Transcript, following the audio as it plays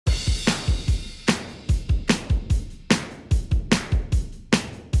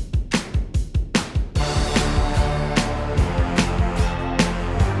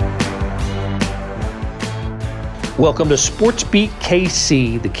Welcome to Sports Beat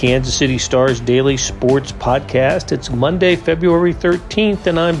KC, the Kansas City Star's daily sports podcast. It's Monday, February 13th,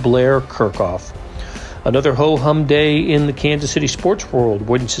 and I'm Blair Kirchhoff. Another ho-hum day in the Kansas City sports world,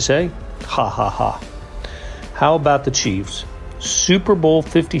 wouldn't you say? Ha ha ha. How about the Chiefs? Super Bowl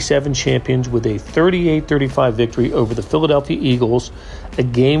 57 champions with a 38-35 victory over the Philadelphia Eagles, a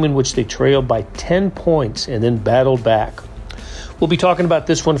game in which they trailed by 10 points and then battled back. We'll be talking about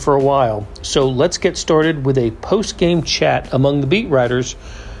this one for a while, so let's get started with a post-game chat among the beat writers,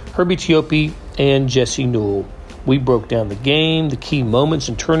 Herbie Teope and Jesse Newell. We broke down the game, the key moments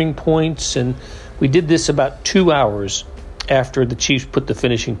and turning points, and we did this about 2 hours after the Chiefs put the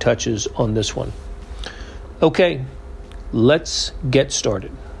finishing touches on this one. Okay, let's get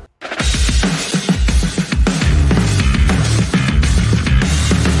started.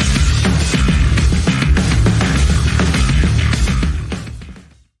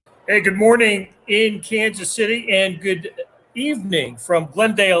 Hey, good morning in Kansas City and good evening from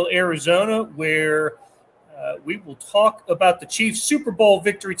Glendale, Arizona, where we will talk about the Chiefs' Super Bowl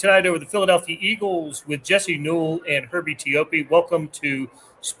victory tonight over the Philadelphia Eagles with Jesse Newell and Herbie Teope. Welcome to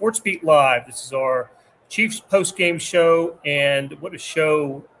Sports Beat Live. This is our Chiefs post-game show, and what a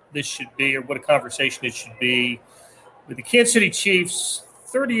show this should be, or what a conversation it should be, with the Kansas City Chiefs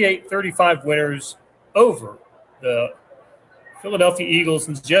 38-35 winners over the Philadelphia Eagles.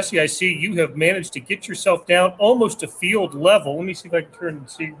 And Jesse, I see you have managed to get yourself down almost to field level. Let me see if I can turn and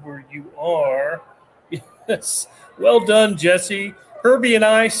see where you are. Yes, well done, Jesse. Herbie and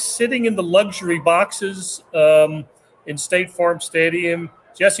I sitting in the luxury boxes in State Farm Stadium.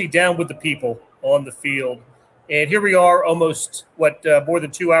 Jesse down with the people on the field. And here we are almost, more than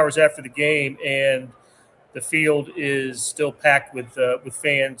 2 hours after the game, and the field is still packed with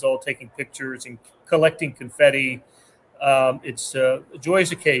fans all taking pictures and collecting confetti. It's a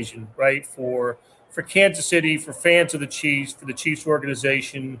joyous occasion, right, for Kansas City, for fans of the Chiefs, for the Chiefs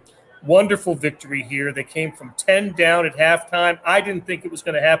organization. Wonderful victory here. They came from 10 down at halftime. I didn't think it was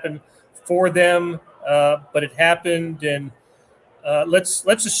going to happen for them, but it happened. And let's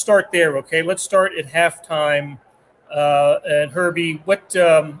just start there, okay? Let's start at halftime. And Herbie, what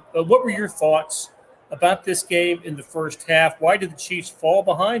were your thoughts about this game in the first half? Why did the Chiefs fall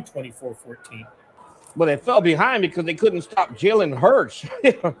behind 24-14? Well, they fell behind because they couldn't stop Jalen Hurts.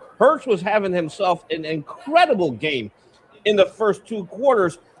 Hurts was having himself an incredible game in the first two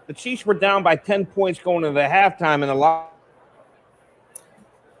quarters. The Chiefs were down by 10 points going into the halftime, and a lot.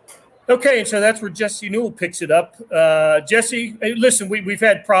 Okay, and so that's where Jesse Newell picks it up. Jesse, hey, listen, we've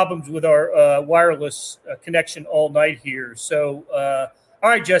had problems with our wireless connection all night here. So, all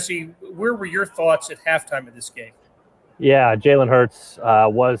right, Jesse, where were your thoughts at halftime of this game? Yeah, Jalen Hurts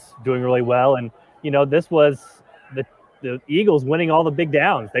was doing really well, and this was the Eagles winning all the big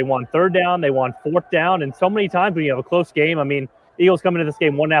downs. They won third down, they won fourth down, and so many times when you have a close game, I mean, Eagles come into this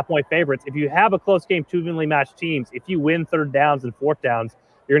game 1.5 point favorites. If you have a close game, two evenly matched teams, if you win third downs and fourth downs,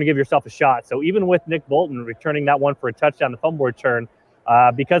 you're going to give yourself a shot. So even with Nick Bolton returning that one for a touchdown, the fumble return,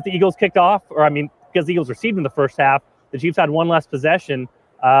 because the Eagles kicked off, because the Eagles received in the first half, the Chiefs had one less possession.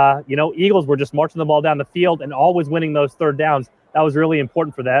 Eagles were just marching the ball down the field and always winning those third downs. That was really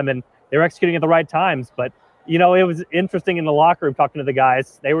important for them, and they were executing at the right times. But, it was interesting in the locker room talking to the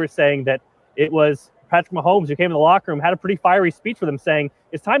guys. They were saying that it was Patrick Mahomes who came in the locker room, had a pretty fiery speech for them saying,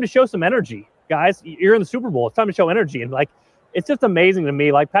 it's time to show some energy. Guys, you're in the Super Bowl. It's time to show energy. And, it's just amazing to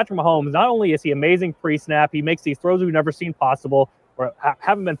me. Patrick Mahomes, not only is he amazing pre-snap, he makes these throws we've never seen possible or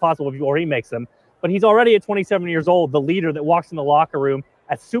haven't been possible before he makes them, but he's already at 27 years old, the leader that walks in the locker room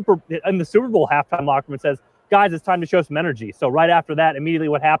in the Super Bowl halftime locker room and says, guys, it's time to show some energy. So right after that, immediately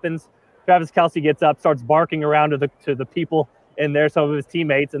what happens? Travis Kelce gets up, starts barking around to the people in there, some of his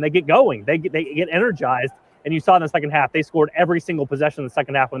teammates, and they get going. They get energized. And you saw in the second half, they scored every single possession in the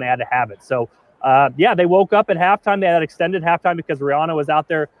second half when they had to have it. So, they woke up at halftime. They had extended halftime because Rihanna was out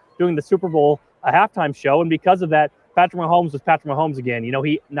there doing the Super Bowl halftime show. And because of that, Patrick Mahomes was Patrick Mahomes again.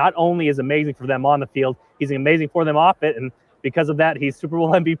 He not only is amazing for them on the field, he's amazing for them off it. And because of that, he's Super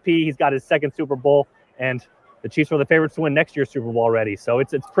Bowl MVP. He's got his second Super Bowl. And the Chiefs are the favorites to win next year's Super Bowl already. So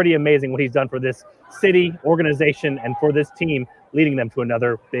it's pretty amazing what he's done for this city, organization, and for this team, leading them to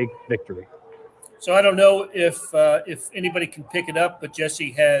another big victory. So I don't know if anybody can pick it up, but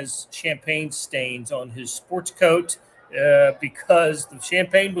Jesse has champagne stains on his sports coat because the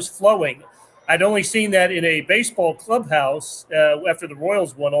champagne was flowing. I'd only seen that in a baseball clubhouse after the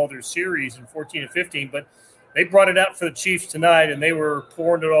Royals won all their series in 14 and 15, but they brought it out for the Chiefs tonight, and they were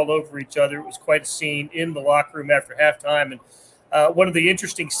pouring it all over each other. It was quite a scene in the locker room after halftime. And one of the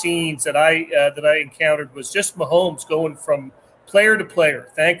interesting scenes that I encountered was just Mahomes going from player to player,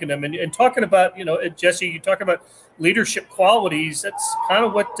 thanking them and talking about, Jesse, you talk about leadership qualities. That's kind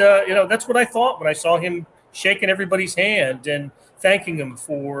of what, that's what I thought when I saw him shaking everybody's hand and thanking them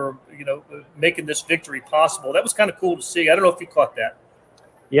for, making this victory possible. That was kind of cool to see. I don't know if you caught that.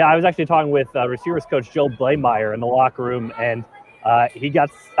 Yeah, I was actually talking with receivers coach Joe Blameyer in the locker room, and he got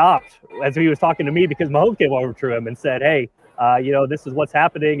stopped as he was talking to me because Mahomes came over to him and said, hey, this is what's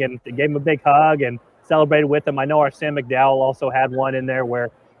happening, and gave him a big hug and celebrated with him. I know our Sam McDowell also had one in there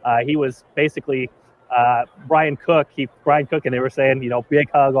where he was basically Brian Cook, and they were saying, big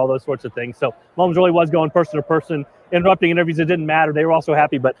hug, all those sorts of things. So Mahomes really was going person to person, interrupting interviews. It didn't matter. They were also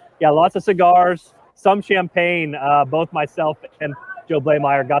happy. But, yeah, lots of cigars, some champagne. Both myself and Joe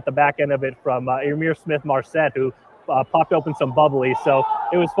Blameyer got the back end of it from Emir Smith-Marset, who popped open some bubbly. So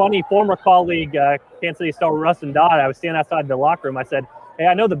it was funny. Former colleague, Kansas City star Rustin Dodd, I was standing outside the locker room. I said, hey,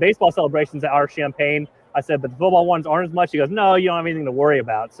 I know the baseball celebrations are champagne. I said, but the football ones aren't as much. He goes, no, you don't have anything to worry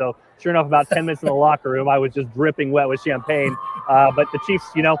about. So sure enough, about 10 minutes in the locker room, I was just dripping wet with champagne. But the Chiefs,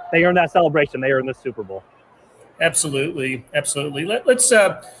 they earned that celebration. They earned the Super Bowl. Absolutely. Absolutely. Let's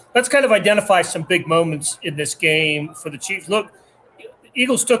kind of identify some big moments in this game for the Chiefs. Look,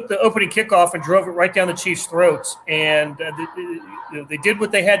 Eagles took the opening kickoff and drove it right down the Chiefs' throats, and they did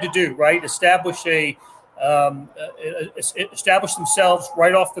what they had to do, right? Establish themselves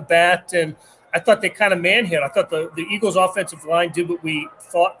right off the bat, and I thought they kind of man-hit. I thought the Eagles' offensive line did what we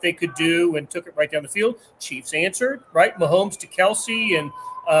thought they could do and took it right down the field. Chiefs answered, right? Mahomes to Kelsey, and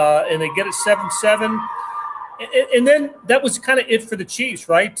they get it 7-7. And then that was kind of it for the Chiefs,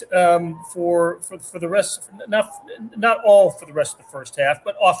 right? For the rest, not all for the rest of the first half,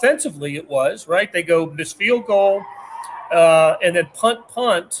 but offensively it was, right? They go miss field goal, and then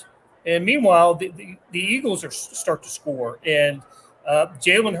punt, and meanwhile the Eagles start to score, and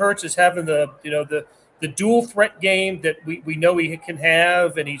Jalen Hurts is having the dual threat game that we know he can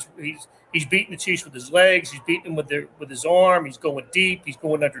have, and he's beating the Chiefs with his legs, he's beating them with his arm, he's going deep, he's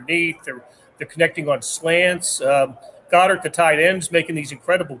going underneath. They're connecting on slants. Goddard, the tight ends, making these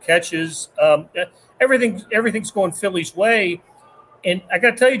incredible catches. Everything's going Philly's way. And I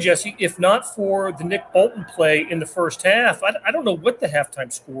got to tell you, Jesse, if not for the Nick Bolton play in the first half, I don't know what the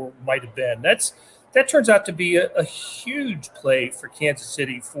halftime score might have been. That turns out to be a huge play for Kansas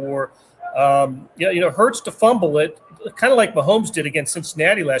City for Hurts to fumble it, kind of like Mahomes did against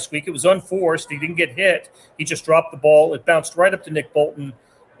Cincinnati last week. It was unforced. He didn't get hit. He just dropped the ball. It bounced right up to Nick Bolton.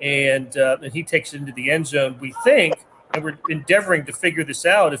 And he takes it into the end zone, we think, and we're endeavoring to figure this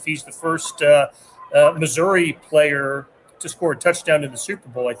out if he's the first Missouri player to score a touchdown in the Super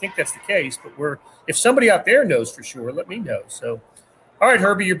Bowl. I think that's the case, but if somebody out there knows for sure, let me know. So, all right,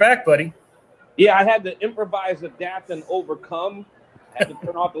 Herbie, you're back, buddy. Yeah, I had to improvise, adapt, and overcome. Had to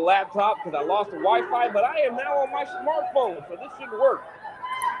turn off the laptop because I lost the Wi-Fi, but I am now on my smartphone, so this should work.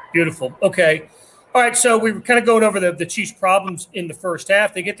 Beautiful. Okay. All right, so we were kind of going over the Chiefs' problems in the first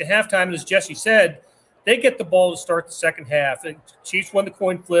half. They get to halftime, and as Jesse said, they get the ball to start the second half. The Chiefs won the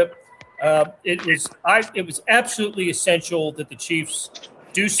coin flip. It was absolutely essential that the Chiefs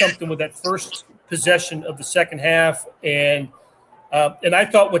do something with that first possession of the second half, and I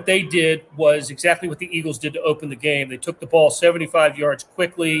thought what they did was exactly what the Eagles did to open the game. They took the ball 75 yards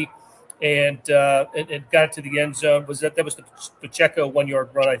quickly and got it to the end zone. That was the Pacheco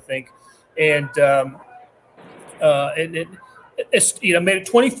 1-yard run, I think. And it made it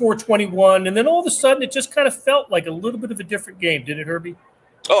 24-21, and then all of a sudden it just kind of felt like a little bit of a different game, didn't it, Herbie?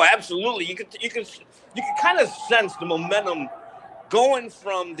 Oh, absolutely. You can kind of sense the momentum going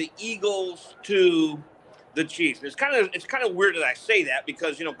from the Eagles to the Chiefs. It's kind of weird that I say that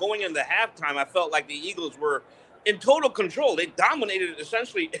because going into halftime, I felt like the Eagles were in total control. They dominated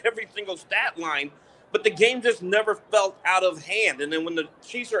essentially every single stat line. But the game just never felt out of hand. And then when the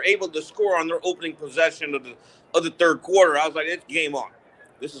Chiefs are able to score on their opening possession of the third quarter, I was like, it's game on.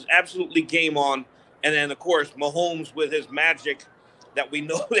 This is absolutely game on. And then, of course, Mahomes with his magic that we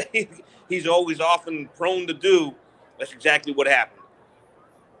know that he's always often prone to do, that's exactly what happened.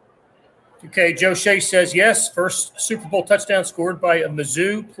 Okay, Joe Shea says, yes, first Super Bowl touchdown scored by a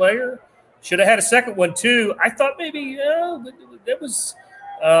Mizzou player. Should have had a second one, too. I thought maybe that was –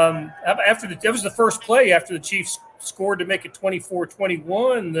 that was the first play after the Chiefs scored to make it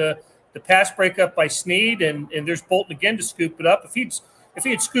 24-21. The pass breakup by Snead, and there's Bolton again to scoop it up. If he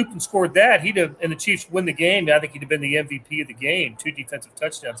had scooped and scored that, and the Chiefs win the game, I think he'd have been the MVP of the game. 2 defensive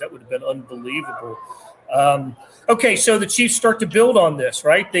touchdowns. That would have been unbelievable. Okay, so the Chiefs start to build on this,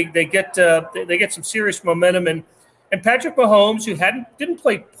 right? They get some serious momentum, and Patrick Mahomes, who didn't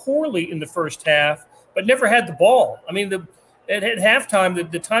play poorly in the first half, but never had the ball. I mean, at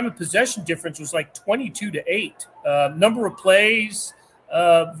halftime, the time of possession difference was like 22-8. Number of plays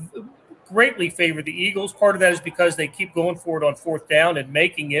greatly favored the Eagles. Part of that is because they keep going for it on fourth down and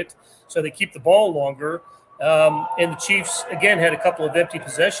making it, so they keep the ball longer. And the Chiefs, again, had a couple of empty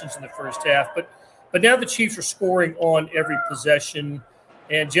possessions in the first half. But now the Chiefs are scoring on every possession.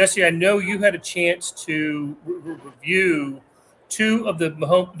 And, Jesse, I know you had a chance to review two of the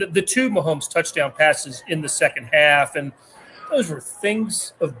two Mahomes touchdown passes in the second half, and those were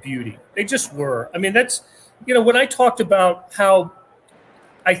things of beauty. They just were. I mean, that's, when I talked about how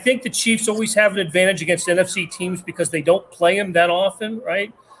I think the Chiefs always have an advantage against NFC teams because they don't play them that often,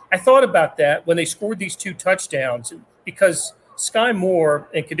 right? I thought about that when they scored these two touchdowns because Sky Moore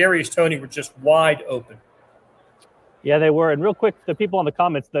and Kadarius Toney were just wide open. Yeah, they were. And real quick, the people in the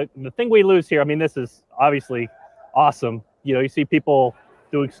comments, the thing we lose here, I mean, this is obviously awesome. You see people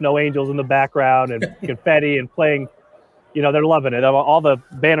doing snow angels in the background and confetti and playing, they're loving it. All the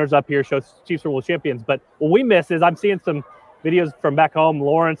banners up here show Chiefs are world champions. But what we miss is I'm seeing some videos from back home,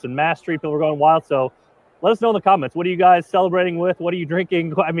 Lawrence and Mass Street, people are going wild. So let us know in the comments. What are you guys celebrating with? What are you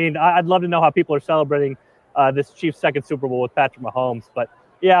drinking? I mean, I'd love to know how people are celebrating this Chiefs' second Super Bowl with Patrick Mahomes. But,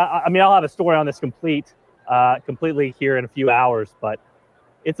 yeah, I mean, I'll have a story on this completely here in a few hours. But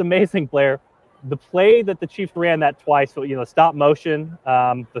it's amazing, Blair. The play that the Chiefs ran that twice, stop motion,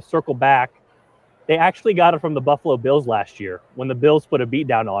 the circle back, they actually got it from the Buffalo Bills last year when the Bills put a beat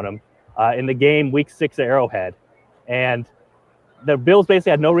down on them in the game week 6 at Arrowhead. And the Bills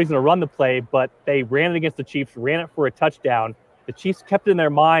basically had no reason to run the play, but they ran it against the Chiefs, ran it for a touchdown. The Chiefs kept it in their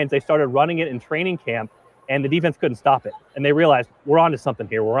minds. They started running it in training camp, and the defense couldn't stop it. And they realized, we're on to something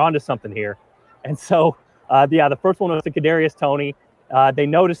here. And so, the first one was to Kadarius Toney. They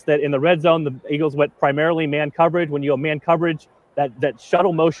noticed that in the red zone, the Eagles went primarily man coverage. When you go man coverage, that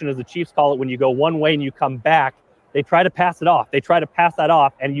shuttle motion, as the Chiefs call it, when you go one way and you come back, they try to pass it off. They try to pass that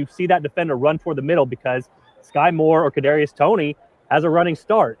off, and you see that defender run toward the middle because Sky Moore or Kadarius Toney has a running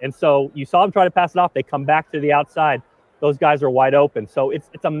start. And so you saw them try to pass it off. They come back to the outside. Those guys are wide open. So it's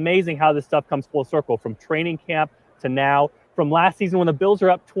amazing how this stuff comes full circle from training camp to now. From last season when the Bills are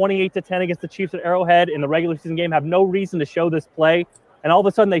up 28-10 against the Chiefs at Arrowhead in the regular season game, have no reason to show this play. And all of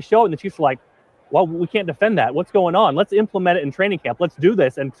a sudden they show it, and the Chiefs are like, well, we can't defend that. What's going on? Let's implement it in training camp. Let's do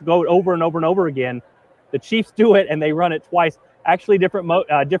this and go over and over and over again. The Chiefs do it, and they run it twice. Actually,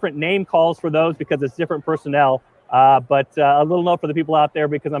 different name calls for those because it's different personnel. But a little note for the people out there,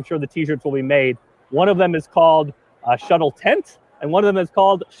 because I'm sure the T-shirts will be made. One of them is called Shuttle Tent, and one of them is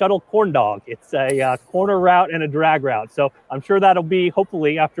called Shuttle Corn Dog. It's a corner route and a drag route. So I'm sure that'll be,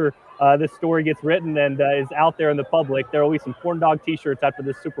 hopefully, after this story gets written and is out there in the public, there will be some Corn Dog T-shirts after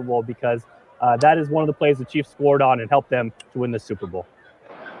this Super Bowl, because that is one of the plays the Chiefs scored on and helped them to win the Super Bowl.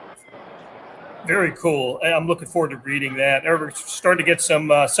 Very cool. I'm looking forward to reading that. We're starting to get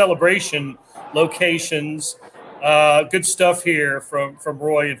some celebration locations. Good stuff here from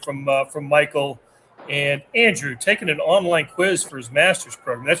Roy and from Michael and Andrew, taking an online quiz for his master's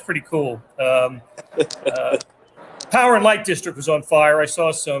program. That's pretty cool. Power and Light District was on fire. I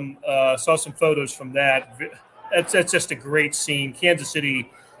saw some photos from that. That's just a great scene. Kansas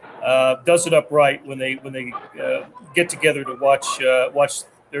City does it up right when they get together to watch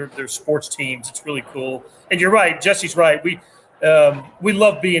their sports teams. It's really cool. And you're right, Jesse's right. We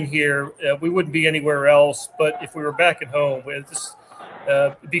love being here. We wouldn't be anywhere else. But if we were back at home,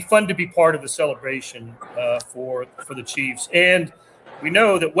 it'd be fun to be part of the celebration for the Chiefs. And we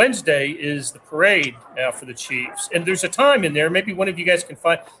know that Wednesday is the parade now for the Chiefs. And there's a time in there. Maybe one of you guys can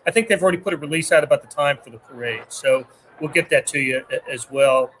find. I think they've already put a release out about the time for the parade. So we'll get that to you as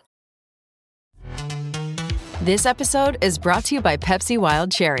well. This episode is brought to you by Pepsi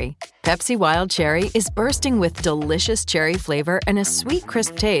Wild Cherry. Pepsi Wild Cherry is bursting with delicious cherry flavor and a sweet,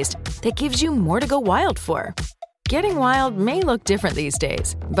 crisp taste that gives you more to go wild for. Getting wild may look different these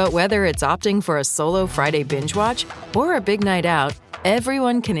days, but whether it's opting for a solo Friday binge watch or a big night out,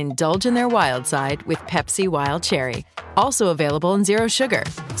 everyone can indulge in their wild side with Pepsi Wild Cherry. Also available in Zero Sugar.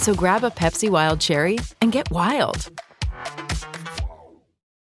 So grab a Pepsi Wild Cherry and get wild.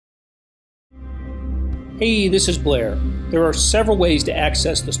 Hey, this is Blair. There are several ways to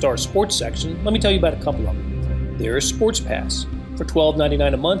access the Star Sports section. Let me tell you about a couple of them. There is Sports Pass. For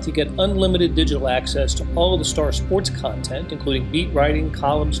 $12.99 a month, you get unlimited digital access to all of the Star Sports content, including beat writing,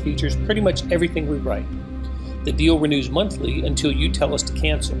 columns, features, pretty much everything we write. The deal renews monthly until you tell us to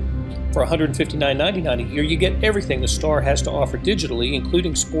cancel. For $159.99 a year, you get everything the Star has to offer digitally,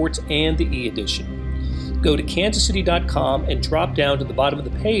 including sports and the e-edition. Go to kansascity.com and drop down to the bottom of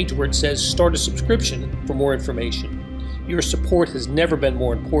the page where it says Start a Subscription for more information. Your support has never been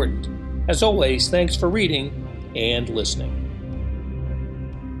more important. As always, thanks for reading and listening.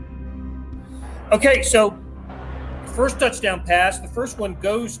 Okay, so first touchdown pass, the first one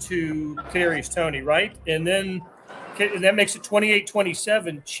goes to Kadarius Toney, right? And that makes it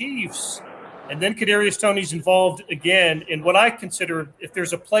 28-27 Chiefs. And then Kadarius Toney's involved again in what I consider, if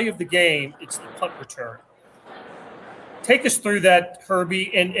there's a play of the game, it's the punt return. Take us through that,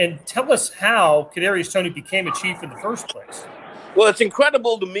 Herbie, and tell us how Kadarius Toney became a Chief in the first place. Well, it's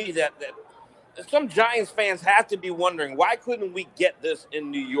incredible to me that some Giants fans have to be wondering, why couldn't we get this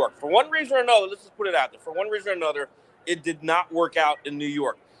in New York? For one reason or another, let's just put it out there. For one reason or another, it did not work out in New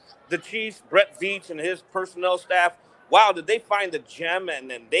York. The Chiefs, Brett Veach and his personnel staff, wow, did they find a gem?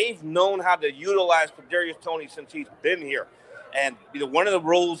 And they've known how to utilize Kadarius Toney since he's been here. And one of the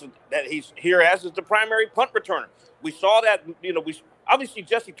roles that he's here as is the primary punt returner. We saw that, we obviously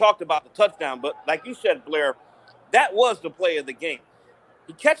Jesse talked about the touchdown, but like you said, Blair, that was the play of the game.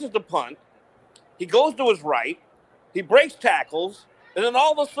 He catches the punt, he goes to his right, he breaks tackles, and then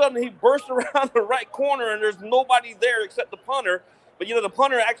all of a sudden he bursts around the right corner and there's nobody there except the punter. But, the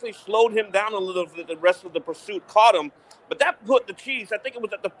punter actually slowed him down a little bit. The rest of the pursuit caught him. But that put the Chiefs, I think it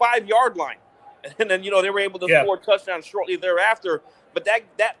was at the 5-yard line. And then, they were able to score touchdowns shortly thereafter. But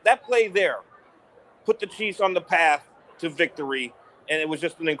that play there put the Chiefs on the path to victory, and it was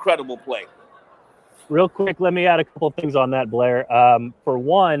just an incredible play. Real quick, let me add a couple of things on that, Blair. For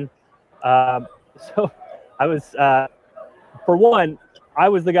one, I was the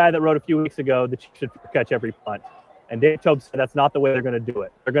guy that wrote a few weeks ago the Chiefs should catch every punt. And Dave Toub said that's not the way they're going to do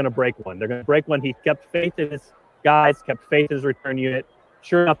it. They're going to break one. They're going to break one. He kept faith in his guys, kept faith in his return unit.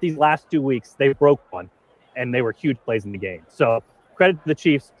 Sure enough, these last 2 weeks, they broke one, and they were huge plays in the game. So credit to the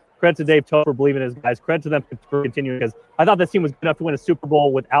Chiefs. Credit to Dave Toub for believing in his guys. Credit to them for continuing, because I thought this team was good enough to win a Super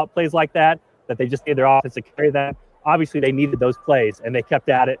Bowl without plays like that they just needed their offense to carry that. Obviously, they needed those plays, and they kept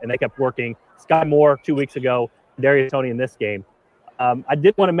at it, and they kept working. Sky Moore 2 weeks ago, Kadarius Toney in this game. I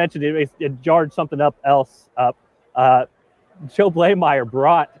did want to mention it jarred something else up. Joe Blameyer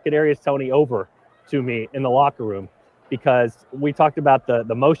brought Kadarius Toney over to me in the locker room because we talked about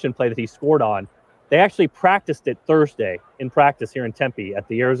the motion play that he scored on. They actually practiced it Thursday in practice here in Tempe at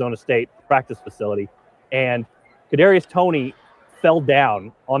the Arizona State practice facility. And Kadarius Toney fell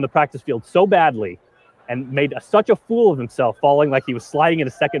down on the practice field so badly and made such a fool of himself, falling like he was sliding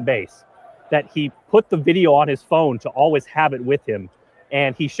into second base, that he put the video on his phone to always have it with him.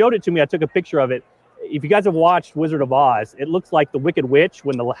 And he showed it to me. I took a picture of it. If you guys have watched Wizard of Oz, it looks like the Wicked Witch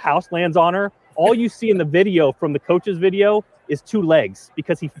when the house lands on her. All you see in the video from the coach's video is 2 legs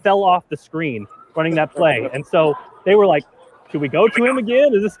because he fell off the screen running that play. And so they were like, should we go to him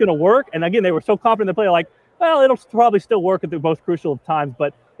again? Is this going to work? And again, they were so confident in the play, like, well, it'll probably still work at the most crucial of times.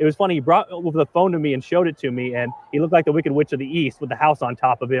 But it was funny. He brought the phone to me and showed it to me, and he looked like the Wicked Witch of the East with the house on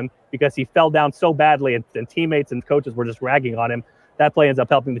top of him because he fell down so badly, and teammates and coaches were just ragging on him. That play ends up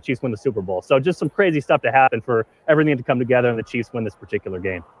helping the Chiefs win the Super Bowl. So just some crazy stuff to happen for everything to come together and the Chiefs win this particular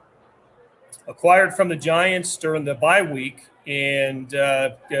game. Acquired from the Giants during the bye week, and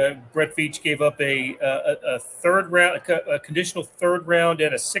Brett Veach gave up a third round, a conditional third round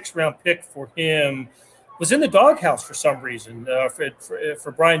and a 6th round pick for him. Was in the doghouse for some reason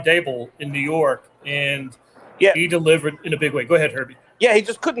for Brian Dable in New York, and he delivered in a big way. Go ahead, Herbie. Yeah, he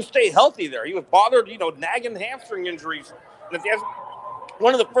just couldn't stay healthy there. He was bothered, nagging hamstring injuries. And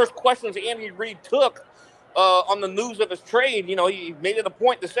one of the first questions Andy Reid took on the news of his trade, he made it a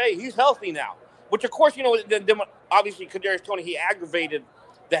point to say he's healthy now. Which, of course, obviously Kadarius Toney, he aggravated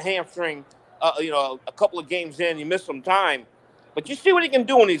the hamstring, a couple of games in. He missed some time. But you see what he can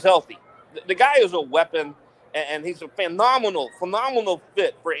do when he's healthy. The guy is a weapon, and he's a phenomenal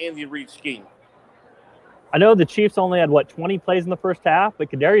fit for Andy Reid's scheme. I know the Chiefs only had, 20 plays in the first half, but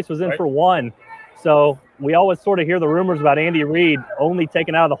Kadarius was in for 1. So we always sort of hear the rumors about Andy Reid only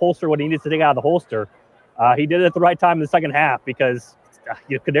taking out of the holster what he needs to take out of the holster. He did it at the right time in the second half because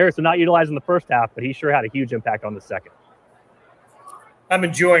Kadarius was not utilized in the first half, but he sure had a huge impact on the second. I'm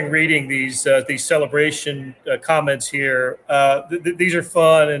enjoying reading these celebration comments here. These are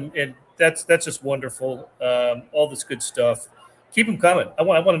fun, and that's just wonderful. All this good stuff. Keep them coming. I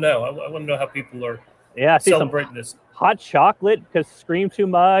want to know. I want to know how people are celebrating this. Hot chocolate because scream too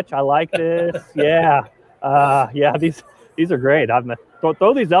much. I like this. Yeah. These are great.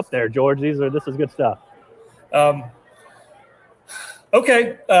 Throw these up there, George. This is good stuff.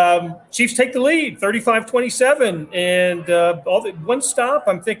 Okay. Chiefs take the lead, 35-27, and one stop.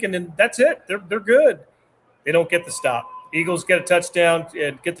 I'm thinking, and that's it. They're good. They don't get the stop. Eagles get a touchdown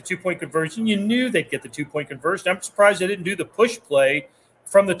and get the 2-point conversion. You knew they'd get the 2-point conversion. I'm surprised they didn't do the push play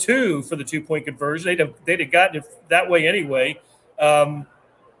from the 2 for the 2-point conversion. They'd have gotten it that way anyway.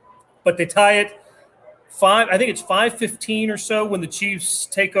 But they tie it I think it's 5:15 or so when the Chiefs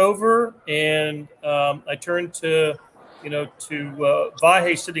take over, and I turn to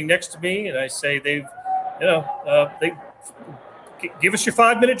Vahe sitting next to me, and I say they give us your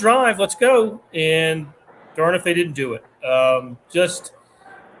 5-minute drive, let's go. And darn if they didn't do it.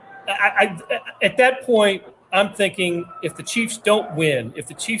 At that point, I'm thinking if the Chiefs don't win, if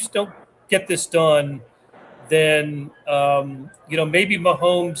the Chiefs don't get this done, then maybe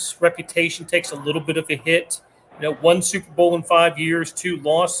Mahomes' reputation takes a little bit of a hit. One Super Bowl in 5 years,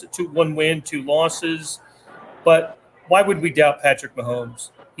 one win, 2 losses. But why would we doubt Patrick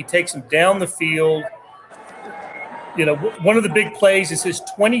Mahomes? He takes him down the field. One of the big plays is his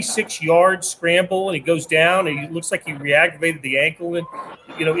 26-yard scramble, and he goes down, and he looks like he re-aggravated the ankle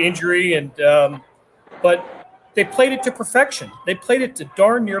injury. And but they played it to perfection. They played it to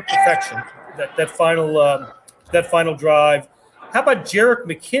darn near perfection. That final drive. How about Jerick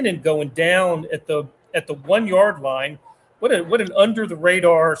McKinnon going down at the 1-yard line? What an under the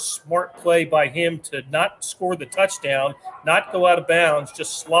radar smart play by him to not score the touchdown, not go out of bounds,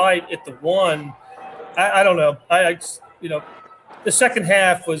 just slide at the 1. I don't know. The second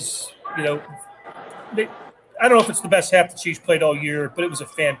half was I don't know if it's the best half the Chiefs played all year, but it was a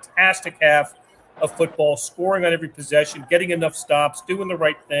fantastic half of football, scoring on every possession, getting enough stops, doing the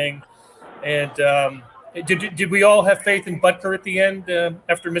right thing. And did we all have faith in Butker at the end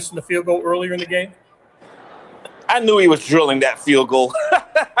after missing the field goal earlier in the game? I knew he was drilling that field goal.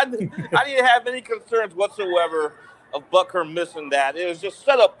 I didn't have any concerns whatsoever of Butker missing that. It was just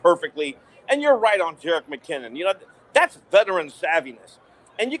set up perfectly. And you're right on Jerick McKinnon. That's veteran savviness.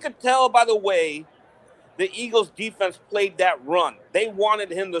 And you could tell by the way the Eagles defense played that run. They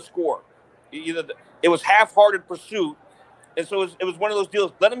wanted him to score. It was half-hearted pursuit. And so it was one of those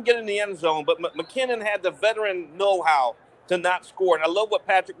deals. Let him get in the end zone. But McKinnon had the veteran know-how to not score. And I love what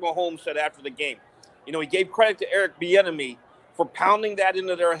Patrick Mahomes said after the game. He gave credit to Eric Bieniemy for pounding that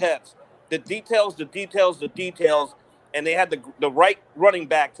into their heads. The details. And they had the right running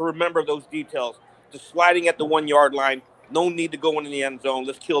back to remember those details. Just sliding at the 1-yard line. No need to go into the end zone.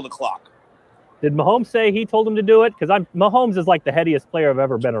 Let's kill the clock. Did Mahomes say he told him to do it? Because Mahomes is like the headiest player I've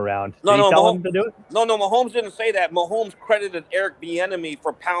ever been around. Did he tell him to do it? No, Mahomes didn't say that. Mahomes credited Eric Bieniemy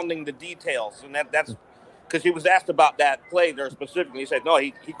for pounding the details. And that's because he was asked about that play there specifically. He said, no,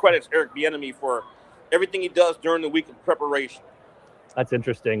 he credits Eric Bieniemy for everything he does during the week of preparation. That's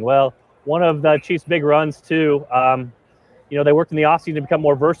interesting. Well, one of the Chiefs' big runs, too, they worked in the offseason to become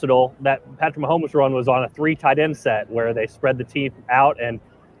more versatile. That Patrick Mahomes run was on a 3 tight end set where they spread the team out. And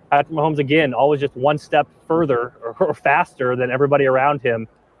Patrick Mahomes, again, always just one step further or faster than everybody around him.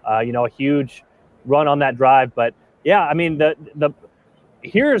 A huge run on that drive. But, yeah, I mean,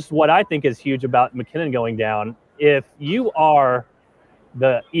 here's what I think is huge about McKinnon going down. If you are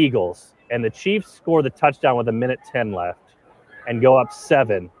the Eagles and the Chiefs score the touchdown with 1:10 left and go up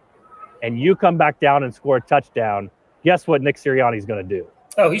 7, and you come back down and score a touchdown, guess what Nick Sirianni's going to do?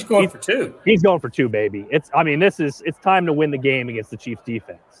 Oh, he's going for 2. He's going for 2, baby. It's time to win the game against the Chiefs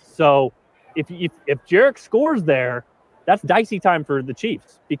defense. So if Jerick scores there, that's dicey time for the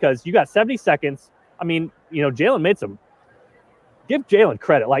Chiefs because you got 70 seconds. I mean, Jalen made give Jalen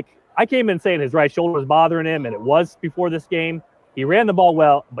credit. Like I came in saying his right shoulder was bothering him, and it was before this game. He ran the ball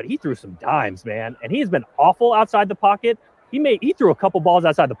well, but he threw some dimes, man. And he's been awful outside the pocket. He threw a couple balls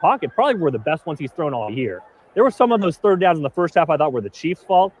outside the pocket, probably were the best ones he's thrown all year. There were some of those third downs in the first half I thought were the Chiefs'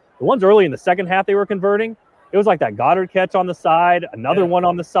 fault. The ones early in the second half they were converting, it was like that Goddard catch on the side, another one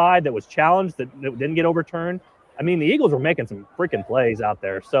on the side that was challenged that didn't get overturned. I mean, the Eagles were making some freaking plays out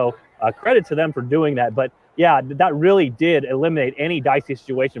there. So credit to them for doing that. But, yeah, that really did eliminate any dicey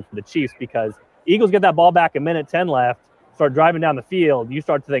situation for the Chiefs because Eagles get that ball back 1:10 left, start driving down the field. You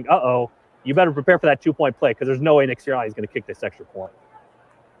start to think, you better prepare for that 2-point play because there's no way Nick Sirianni is going to kick this extra point.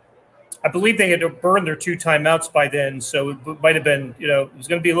 I believe they had to burn their 2 timeouts by then, so it might have been, it was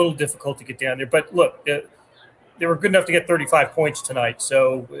going to be a little difficult to get down there. But look, they were good enough to get 35 points tonight.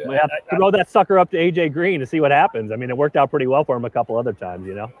 So throw that sucker up to A.J. Green to see what happens. I mean, it worked out pretty well for him a couple other times,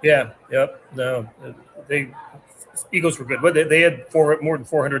 Yeah, yep. No, Eagles were good. They had more than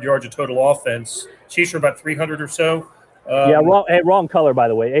 400 yards of total offense. Chiefs were about 300 or so. Wrong color, by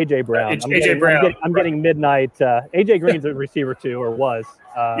the way. A.J. Brown. A.J. Brown. I'm getting midnight. A.J. Green's a receiver too, or was.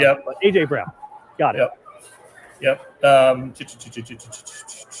 Yep. But A.J. Brown. Got it. Yep.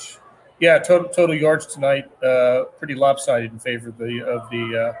 Total yards tonight, pretty lopsided in favor of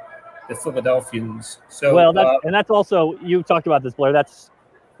the Philadelphians. So that's also, you talked about this, Blair. That's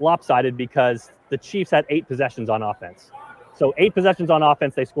lopsided because the Chiefs had 8 possessions on offense. So 8 possessions on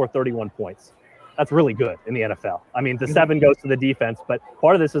offense, they scored 31 points. That's really good in the NFL. I mean, the 7 goes to the defense, but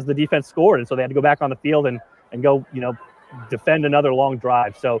part of this is the defense scored, and so they had to go back on the field and go, defend another long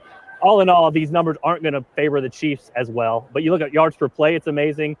drive. So all in all, these numbers aren't going to favor the Chiefs as well. But you look at yards per play, it's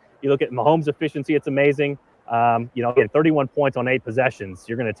amazing. You look at Mahomes' efficiency, it's amazing. Again, 31 points on 8 possessions.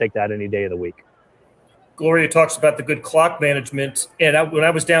 You're going to take that any day of the week. Gloria talks about the good clock management. And when I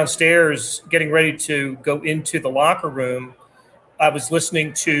was downstairs getting ready to go into the locker room, I was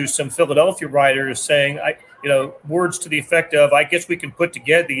listening to some Philadelphia writers saying, words to the effect of, I guess we can put to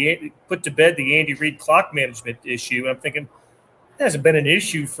bed the Andy Reid clock management issue. And I'm thinking, it hasn't been an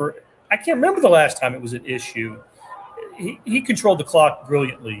issue I can't remember the last time it was an issue. He controlled the clock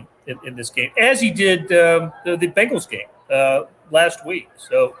brilliantly in this game, as he did the Bengals game last week.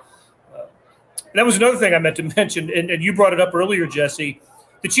 So that was another thing I meant to mention, and you brought it up earlier, Jesse.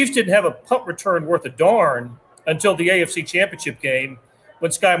 The Chiefs didn't have a punt return worth a darn until the AFC Championship game,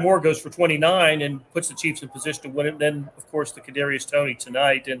 when Sky Moore goes for 29 and puts the Chiefs in position to win it. And then, of course, the Kadarius Toney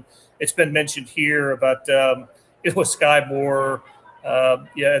tonight. And it's been mentioned here about it was Sky Moore. I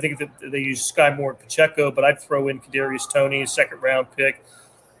think that they use Sky Moore and Pacheco, but I'd throw in Kadarius Toney, a second-round pick.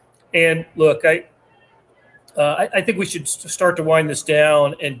 And, look, I think we should start to wind this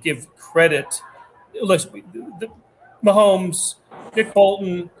down and give credit. Look, Mahomes, Nick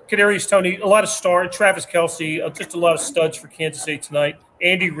Bolton, Kadarius Toney, a lot of stars, Travis Kelce, just a lot of studs for Kansas City tonight.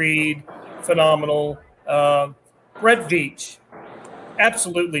 Andy Reid, phenomenal. Brett Veach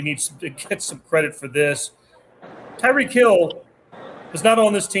absolutely needs to get some credit for this. Tyreek Hill is not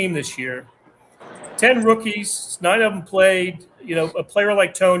on this team this year. 10 rookies, 9 of them played. A player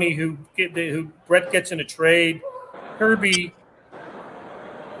like Toney who Brett gets in a trade. Herbie.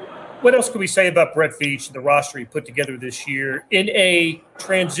 What else can we say about Brett Veach and the roster he put together this year in a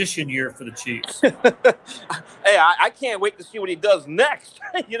transition year for the Chiefs? Hey, I can't wait to see what he does next.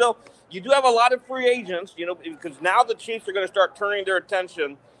 You do have a lot of free agents, because now the Chiefs are going to start turning their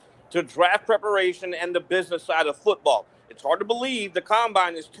attention to draft preparation and the business side of football. It's hard to believe the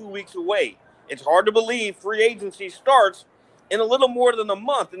Combine is 2 weeks away. It's hard to believe free agency starts in a little more than a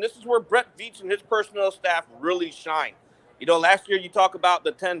month, and this is where Brett Veach and his personnel staff really shine. Last year you talk about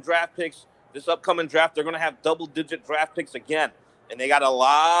the 10 draft picks. This upcoming draft, they're going to have double-digit draft picks again. And they got a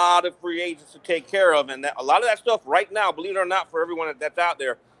lot of free agents to take care of. And a lot of that stuff right now, believe it or not, for everyone that's out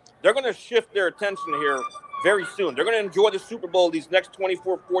there, they're going to shift their attention here very soon. They're going to enjoy the Super Bowl these next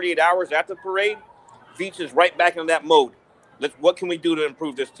 24, 48 hours after the parade. Veach is right back in that mode. What can we do to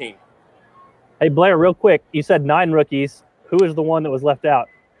improve this team? Hey, Blair, real quick, you said 9 rookies. Who is the one that was left out?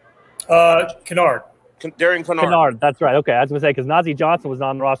 Kennard. Darian Kennard. Kennard, that's right. Okay, I was going to say, because Najee Johnson was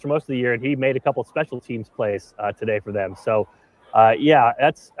on the roster most of the year, and he made a couple special teams plays today for them. So,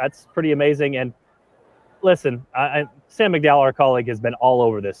 that's pretty amazing. And listen, Sam McDowell, our colleague, has been all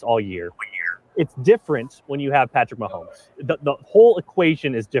over this all year. It's different when you have Patrick Mahomes. The whole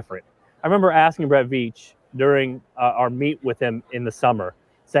equation is different. I remember asking Brett Veach during our meet with him in the summer,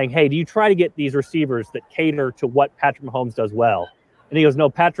 saying, hey, do you try to get these receivers that cater to what Patrick Mahomes does well? And he goes, no,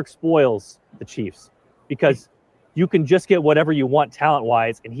 Patrick spoils the Chiefs because you can just get whatever you want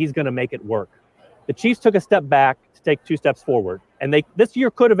talent-wise, and he's going to make it work. The Chiefs took a step back to take 2 steps forward, and this year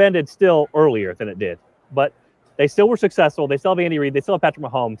could have ended still earlier than it did. But they still were successful. They still have Andy Reid. They still have Patrick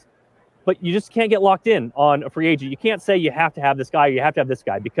Mahomes. But you just can't get locked in on a free agent. You can't say you have to have this guy, you have to have this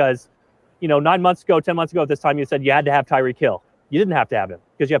guy, because 9 months ago, 10 months ago at this time, you said you had to have Tyreek Hill. You didn't have to have him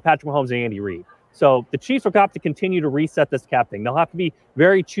because you have Patrick Mahomes and Andy Reid. So the Chiefs will have to continue to reset this cap thing. They'll have to be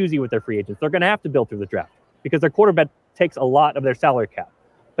very choosy with their free agents. They're going to have to build through the draft because their quarterback takes a lot of their salary cap.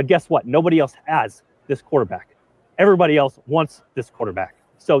 But guess what? Nobody else has this quarterback. Everybody else wants this quarterback.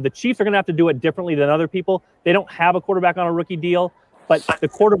 So the Chiefs are going to have to do it differently than other people. They don't have a quarterback on a rookie deal, but the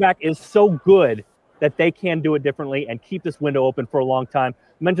quarterback is so good that they can do it differently and keep this window open for a long time.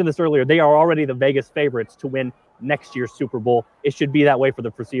 I mentioned this earlier. They are already the Vegas favorites to win next year's Super Bowl. It should be that way for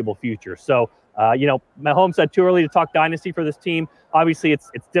the foreseeable future. So, Mahomes said too early to talk dynasty for this team. Obviously,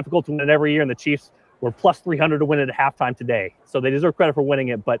 it's difficult to win it every year, and the Chiefs were plus 300 to win it at halftime today. So they deserve credit for winning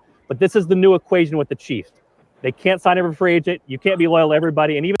it. But this is the new equation with the Chiefs. They can't sign every free agent. You can't be loyal to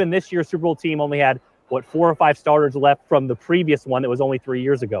everybody. And even this year's Super Bowl team only had, 4 or 5 starters left from the previous one that was only 3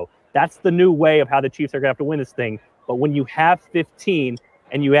 years ago. That's the new way of how the Chiefs are going to have to win this thing. But when you have 15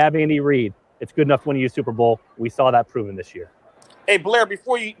 and you have Andy Reid, it's good enough to win you a Super Bowl. We saw that proven this year. Hey, Blair,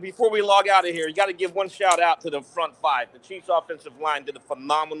 before we log out of here, you got to give one shout-out to the front 5. The Chiefs' offensive line did a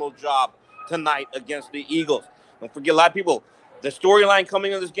phenomenal job tonight against the Eagles. Don't forget, a lot of people, the storyline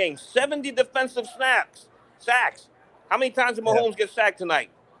coming in this game, 70 defensive sacks. How many times did Mahomes get sacked tonight?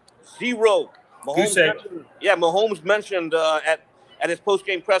 0. Mahomes mentioned at his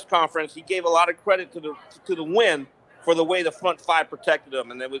post-game press conference, he gave a lot of credit to the win for the way the front five protected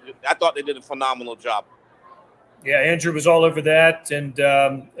them, and I thought they did a phenomenal job. Yeah, Andrew was all over that, and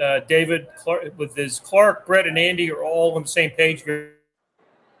David Clark, with his Clark, Brett, and Andy are all on the same page.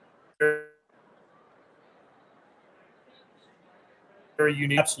 Very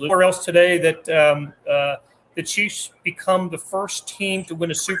unique. Absolutely. Or else today that the Chiefs become the first team to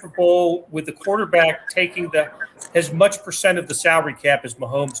win a Super Bowl with the quarterback taking as much percent of the salary cap as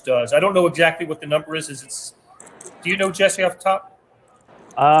Mahomes does. I don't know exactly what the number is. Do you know, Jesse, off the top?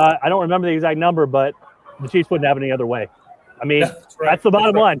 I don't remember the exact number, but the Chiefs wouldn't have it any other way. I mean, that's the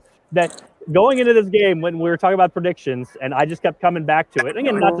bottom line. That going into this game, when we were talking about predictions, and I just kept coming back to it.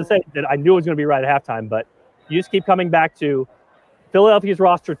 Again, not to say that I knew it was going to be right at halftime, but you just keep coming back to Philadelphia's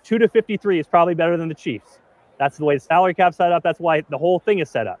roster 2-53 is probably better than the Chiefs. That's the way the salary cap's set up. That's why the whole thing is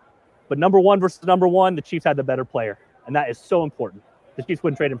set up. But number one versus number one, the Chiefs had the better player, and that is so important. The Chiefs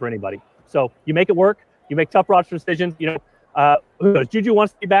wouldn't trade him for anybody. So you make it work. You make tough roster decisions. You know, who knows? Juju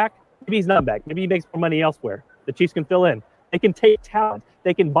wants to be back. Maybe he's not back. Maybe he makes more money elsewhere. The Chiefs can fill in. They can take talent.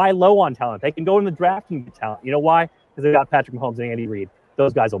 They can buy low on talent. They can go in the draft and get talent. You know why? Because they got Patrick Mahomes and Andy Reid.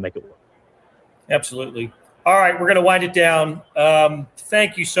 Those guys will make it work. Absolutely. All right, we're going to wind it down.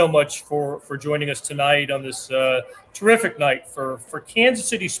 Thank you so much for joining us tonight on this terrific night for Kansas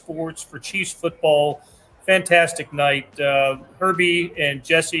City sports, for Chiefs football. Fantastic night. Herbie and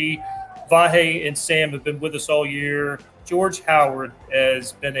Jesse, Vahe and Sam have been with us all year. George Howard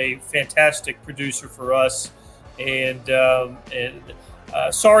has been a fantastic producer for us. And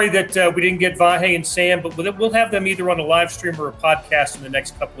sorry that we didn't get Vahe and Sam, but we'll have them either on a live stream or a podcast in the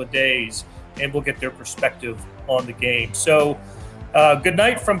next couple of days, and we'll get their perspective on the game. So good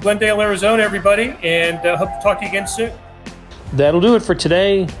night from Glendale, Arizona, everybody, and hope to talk to you again soon. That'll do it for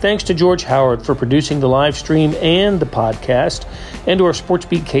today. Thanks to George Howard for producing the live stream and the podcast, and to our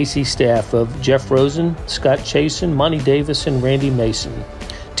SportsBeat KC staff of Jeff Rosen, Scott Chasen, Monty Davis, and Randy Mason.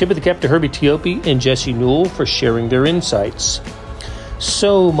 Tip of the cap to Herbie Teope and Jesse Newell for sharing their insights.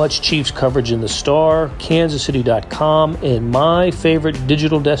 So much Chiefs coverage in the Star, KansasCity.com, and my favorite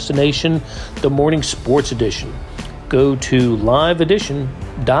digital destination, the Morning Sports Edition. Go to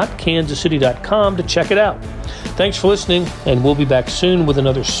liveedition.kansascity.com to check it out. Thanks for listening, and we'll be back soon with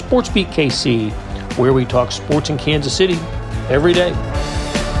another SportsBeat KC, where we talk sports in Kansas City every day.